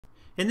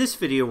In this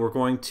video, we're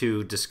going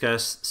to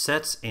discuss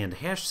sets and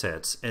hash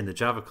sets in the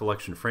Java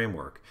collection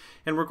framework,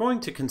 and we're going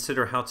to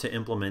consider how to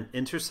implement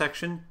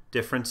intersection,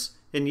 difference,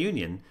 and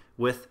union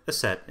with a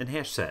set and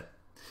hash set.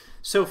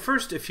 So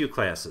first, a few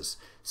classes.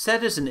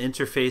 Set is an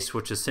interface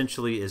which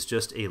essentially is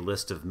just a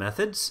list of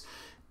methods.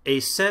 A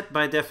set,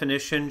 by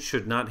definition,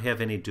 should not have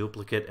any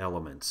duplicate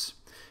elements.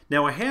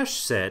 Now, a hash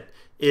set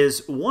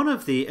is one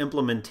of the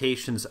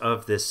implementations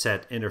of this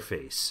set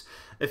interface.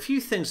 A few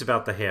things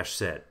about the hash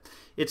set.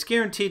 It's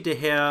guaranteed to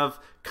have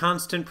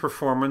constant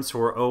performance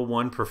or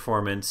O1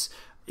 performance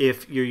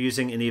if you're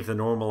using any of the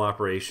normal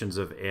operations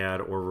of add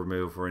or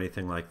remove or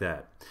anything like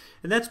that.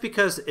 And that's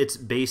because it's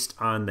based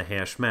on the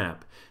hash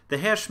map. The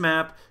hash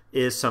map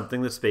is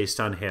something that's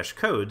based on hash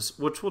codes,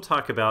 which we'll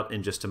talk about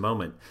in just a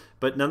moment.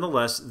 But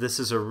nonetheless, this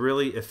is a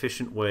really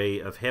efficient way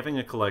of having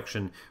a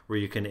collection where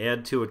you can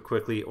add to it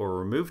quickly or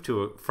remove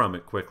from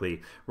it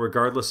quickly,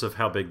 regardless of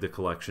how big the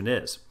collection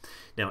is.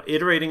 Now,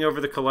 iterating over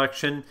the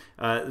collection,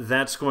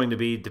 that's going to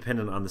be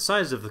dependent on the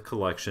size of the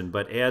collection,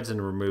 but adds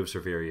and removes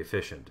are very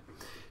efficient.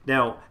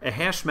 Now, a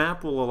hash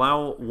map will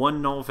allow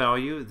one null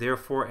value,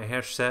 therefore a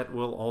hash set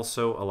will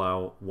also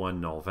allow one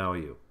null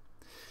value.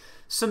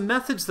 Some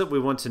methods that we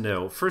want to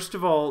know. First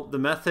of all,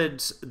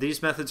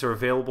 these methods are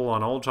available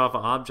on all Java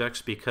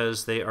objects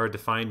because they are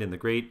defined in the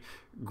great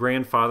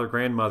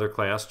grandmother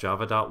class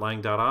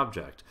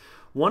java.lang.object.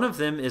 One of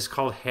them is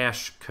called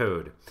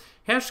hashCode.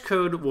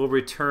 HashCode will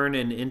return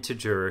an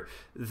integer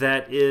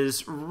that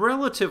is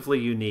relatively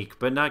unique,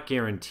 but not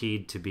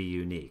guaranteed to be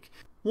unique.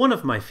 One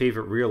of my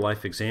favorite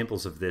real-life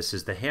examples of this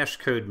is the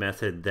hashCode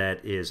method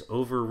that is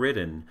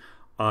overridden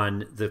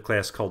on the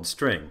class called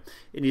string.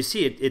 And you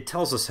see it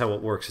tells us how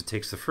it works. It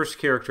takes the first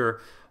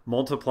character,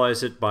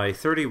 multiplies it by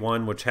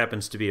 31, which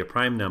happens to be a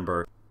prime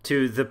number,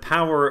 to the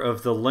power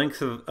of the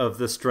length of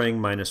the string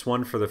minus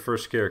 1 for the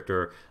first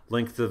character,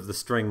 length of the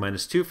string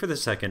minus 2 for the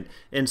second,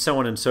 and so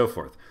on and so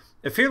forth.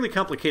 A fairly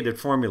complicated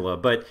formula,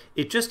 but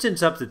it just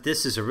ends up that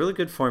this is a really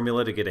good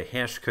formula to get a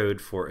hash code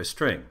for a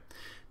string.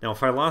 Now,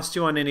 if I lost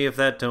you on any of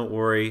that, don't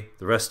worry.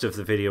 The rest of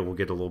the video will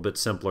get a little bit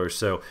simpler.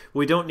 So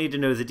we don't need to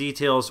know the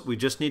details. We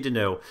just need to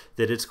know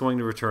that it's going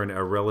to return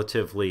a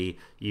relatively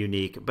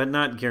unique, but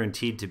not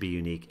guaranteed to be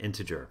unique,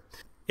 integer.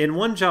 In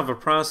one Java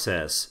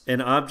process,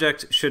 an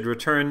object should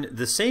return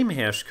the same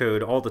hash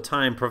code all the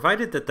time,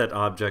 provided that that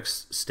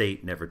object's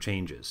state never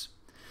changes.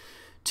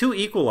 Two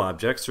equal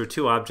objects, or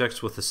two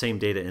objects with the same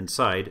data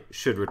inside,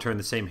 should return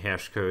the same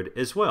hash code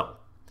as well.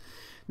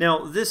 Now,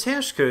 this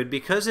hash code,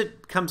 because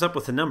it comes up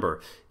with a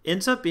number,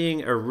 ends up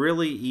being a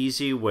really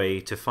easy way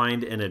to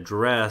find an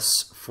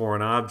address for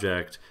an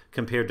object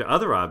compared to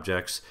other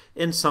objects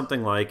in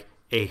something like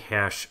a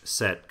hash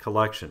set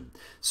collection.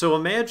 So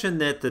imagine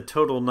that the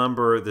total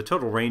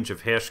range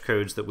of hash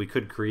codes that we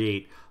could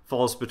create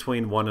falls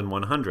between 1 and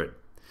 100.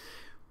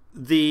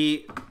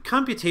 The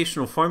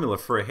computational formula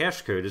for a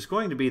hash code is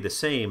going to be the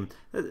same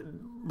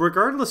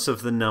regardless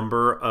of the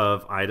number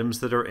of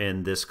items that are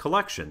in this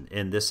collection,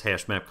 in this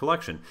hash map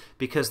collection,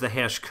 because the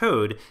hash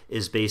code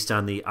is based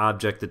on the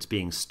object that's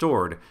being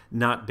stored,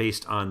 not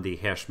based on the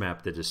hash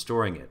map that is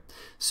storing it.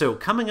 So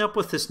coming up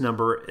with this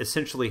number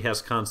essentially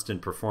has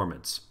constant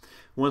performance.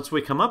 Once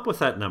we come up with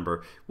that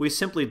number, we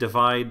simply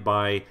divide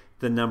by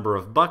the number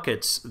of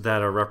buckets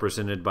that are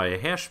represented by a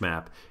hash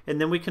map,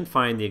 and then we can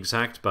find the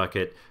exact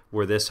bucket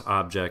where this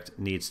object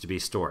needs to be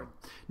stored.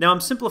 Now,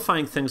 I'm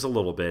simplifying things a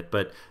little bit,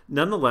 but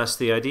nonetheless,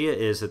 the idea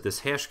is that this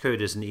hash code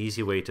is an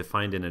easy way to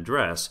find an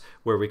address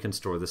where we can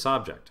store this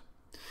object.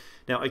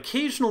 Now,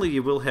 occasionally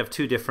you will have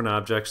two different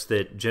objects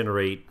that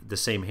generate the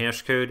same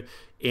hash code,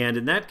 and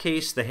in that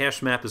case, the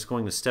hash map is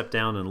going to step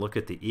down and look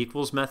at the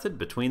equals method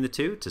between the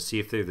two to see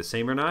if they're the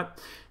same or not.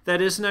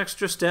 That is an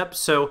extra step,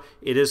 so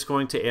it is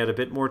going to add a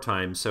bit more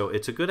time, so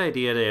it's a good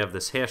idea to have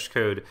this hash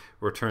code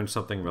return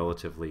something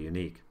relatively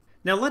unique.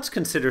 Now let's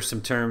consider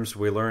some terms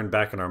we learned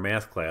back in our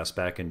math class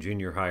back in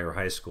junior high or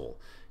high school.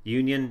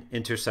 Union,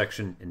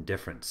 intersection, and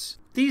difference.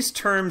 These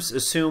terms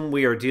assume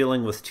we are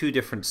dealing with two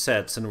different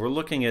sets and we're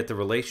looking at the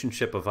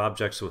relationship of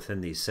objects within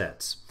these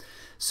sets.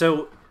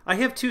 So I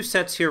have two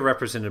sets here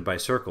represented by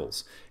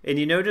circles, and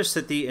you notice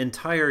that the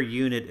entire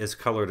unit is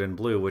colored in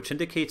blue, which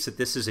indicates that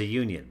this is a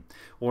union.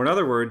 Or in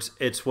other words,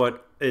 it's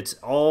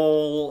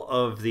all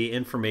of the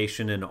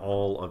information in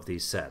all of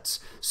these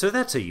sets. So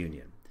that's a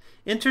union.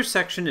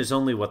 Intersection is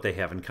only what they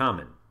have in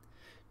common.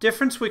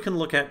 Difference we can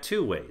look at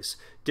two ways.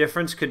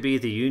 Difference could be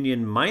the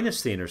union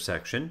minus the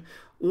intersection,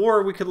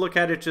 or we could look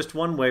at it just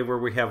one way where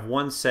we have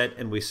one set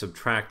and we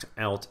subtract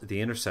out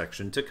the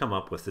intersection to come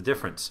up with the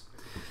difference.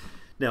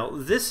 Now,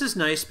 this is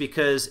nice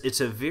because it's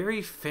a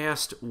very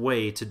fast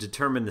way to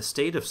determine the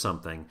state of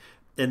something,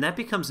 and that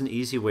becomes an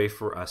easy way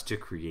for us to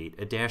create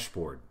a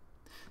dashboard.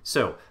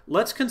 So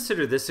let's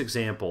consider this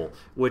example,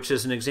 which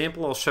is an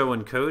example I'll show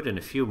in code in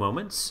a few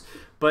moments.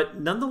 But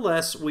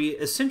nonetheless, we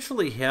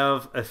essentially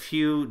have a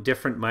few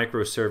different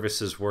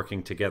microservices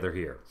working together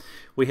here.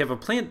 We have a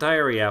plant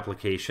diary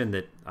application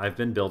that I've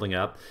been building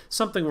up,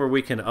 something where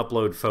we can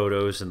upload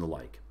photos and the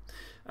like.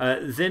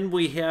 Then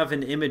we have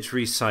an image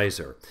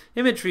resizer.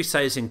 Image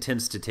resizing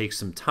tends to take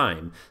some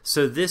time,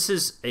 so this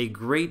is a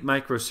great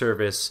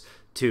microservice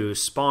to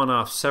spawn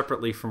off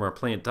separately from our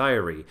plant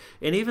diary,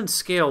 and even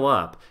scale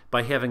up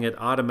by having it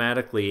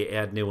automatically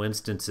add new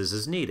instances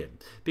as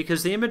needed,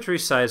 because the image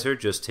resizer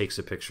just takes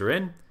a picture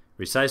in,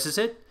 resizes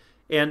it,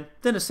 and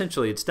then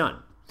essentially it's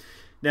done.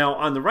 Now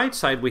on the right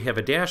side we have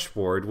a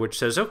dashboard which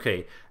says,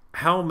 okay,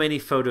 how many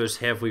photos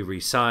have we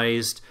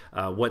resized,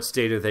 what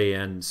state are they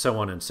in, so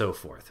on and so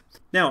forth.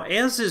 Now,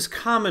 as is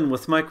common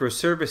with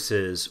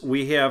microservices,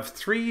 we have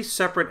 3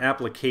 separate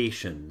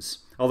applications.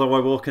 Although I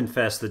will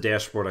confess the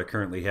dashboard I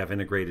currently have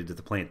integrated to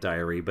the plant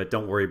diary, but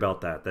don't worry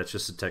about that. That's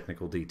just a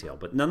technical detail.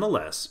 But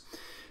nonetheless,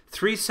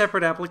 3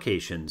 separate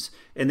applications,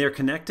 and they're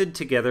connected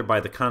together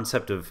by the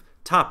concept of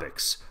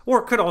topics, or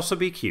it could also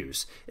be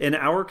queues. In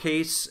our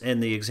case,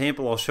 and the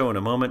example I'll show in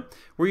a moment,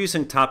 we're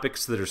using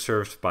topics that are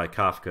served by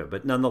Kafka,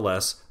 but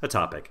nonetheless, a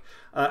topic.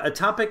 A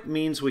topic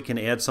means we can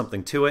add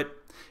something to it,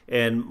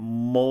 and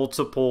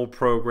multiple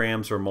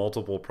programs or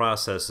multiple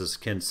processes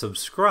can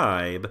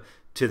subscribe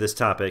to this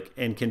topic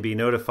and can be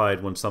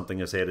notified when something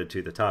is added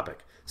to the topic.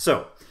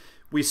 So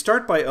we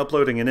start by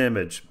uploading an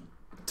image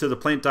to the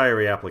plant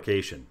diary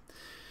application,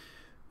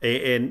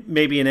 and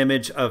maybe an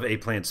image of a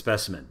plant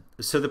specimen.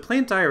 So the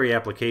plant diary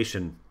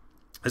application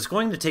is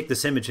going to take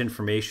this image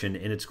information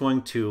and it's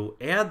going to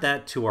add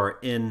that to our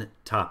in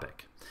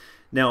topic.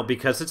 Now,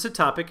 because it's a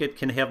topic, it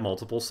can have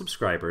multiple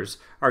subscribers.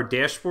 Our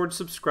dashboard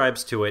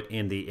subscribes to it,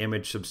 and the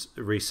image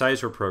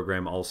resizer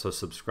program also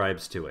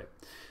subscribes to it.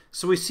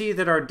 So we see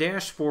that our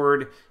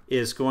dashboard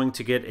is going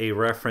to get a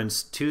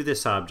reference to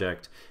this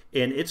object,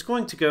 and it's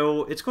going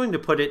to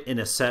put it in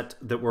a set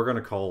that we're going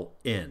to call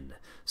in.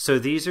 So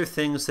these are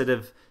things that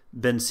have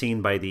been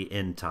seen by the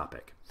in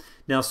topic.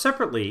 Now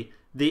separately,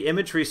 the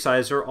image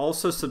resizer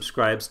also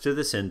subscribes to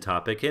this in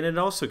topic, and it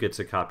also gets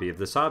a copy of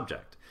this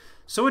object.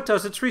 So it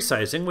does its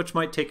resizing, which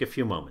might take a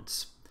few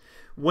moments.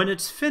 When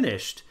it's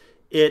finished,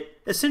 it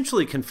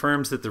essentially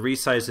confirms that the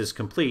resize is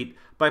complete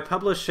by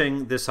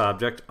publishing this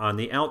object on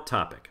the out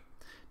topic.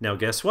 Now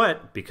guess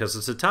what? Because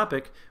it's a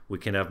topic, we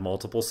can have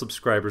multiple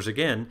subscribers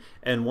again,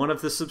 and one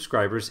of the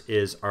subscribers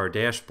is our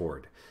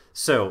dashboard.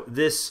 So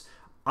this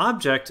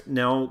object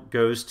now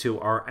goes to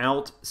our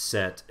out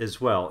set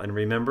as well. And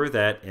remember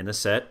that in a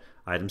set,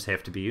 items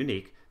have to be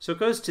unique, so it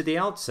goes to the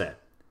out set.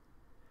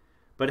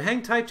 But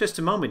hang tight just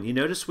a moment. You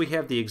notice we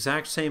have the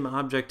exact same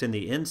object in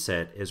the in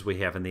set as we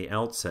have in the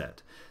out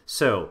set.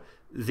 So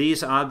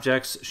these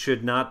objects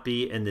should not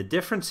be in the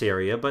difference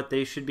area, but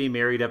they should be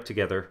married up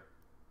together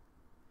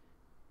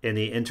in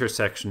the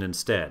intersection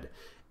instead.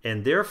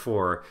 And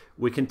therefore,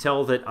 we can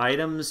tell that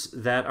items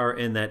that are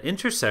in that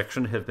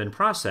intersection have been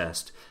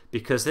processed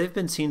because they've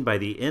been seen by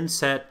the in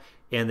set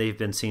and they've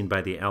been seen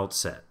by the out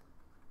set.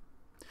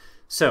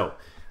 So,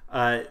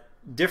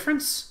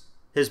 difference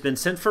has been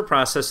sent for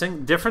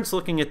processing. Difference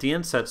looking at the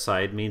inset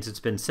side means it's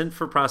been sent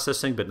for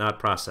processing but not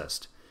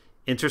processed.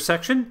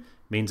 Intersection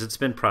means it's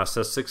been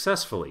processed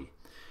successfully.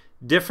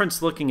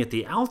 Difference looking at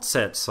the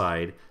outset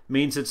side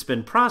means it's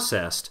been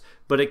processed,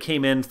 but it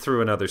came in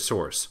through another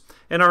source.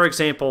 In our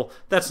example,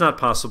 that's not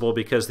possible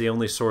because the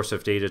only source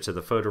of data to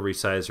the photo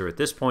resizer at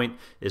this point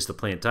is the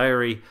plant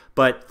diary,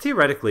 but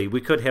theoretically we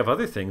could have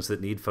other things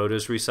that need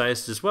photos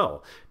resized as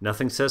well.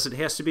 Nothing says it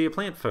has to be a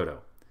plant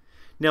photo.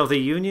 Now the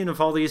union of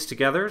all these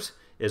together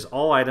is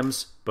all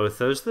items, both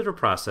those that are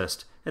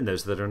processed and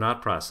those that are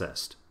not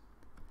processed.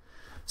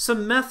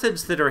 Some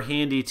methods that are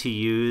handy to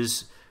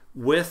use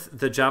with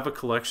the Java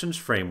Collections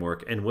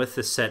framework and with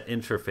the set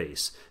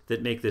interface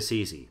that make this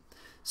easy.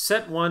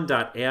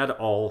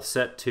 Set1.addAll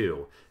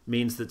set2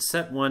 means that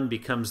set1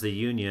 becomes the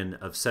union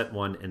of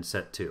set1 and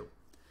set2.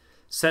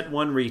 Set1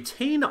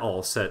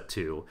 retainAll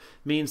set2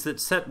 means that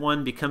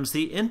set1 becomes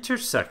the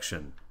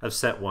intersection of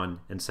set1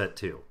 and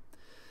set2.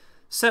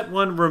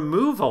 Set1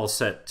 removeAll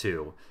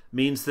set2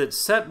 means that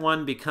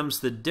set1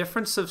 becomes the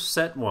difference of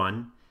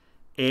set1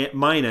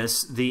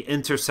 minus the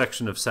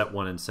intersection of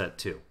set1 and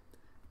set2.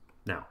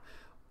 Now,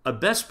 a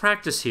best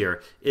practice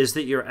here is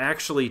that you're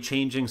actually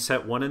changing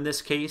set1 in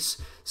this case.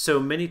 So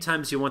many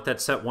times you want that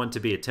set1 to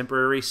be a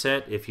temporary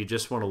set if you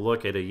just want to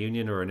look at a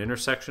union or an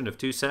intersection of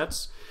two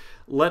sets.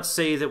 Let's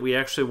say that we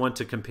actually want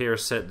to compare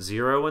set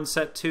 0 and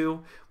set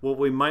 2. What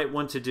we might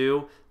want to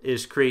do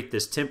is create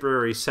this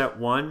temporary set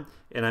 1,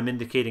 and I'm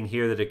indicating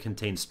here that it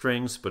contains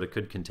strings, but it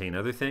could contain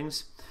other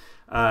things.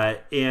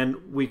 And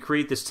we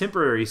create this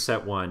temporary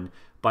set 1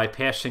 by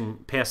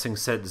passing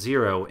set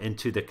 0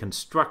 into the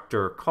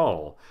constructor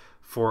call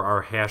for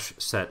our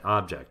HashSet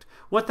object.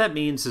 What that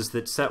means is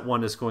that set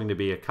 1 is going to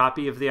be a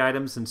copy of the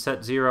items in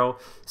set 0.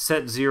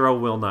 Set 0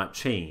 will not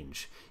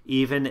change.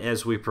 Even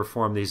as we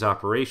perform these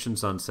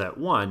operations on set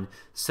 1,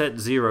 set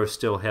 0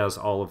 still has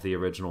all of the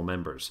original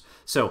members.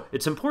 So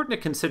it's important to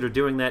consider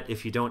doing that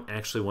if you don't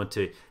actually want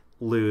to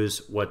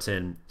lose what's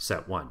in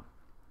set 1.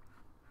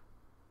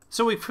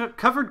 So we've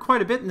covered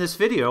quite a bit in this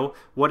video,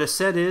 what a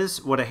set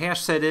is, what a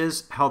hash set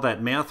is, how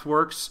that math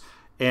works,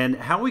 and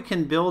how we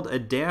can build a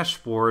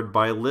dashboard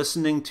by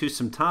listening to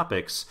some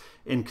topics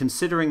and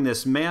considering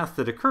this math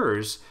that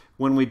occurs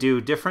when we do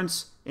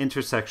difference,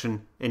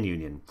 intersection, and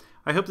union.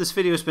 I hope this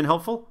video has been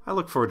helpful. I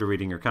look forward to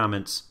reading your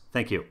comments.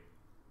 Thank you.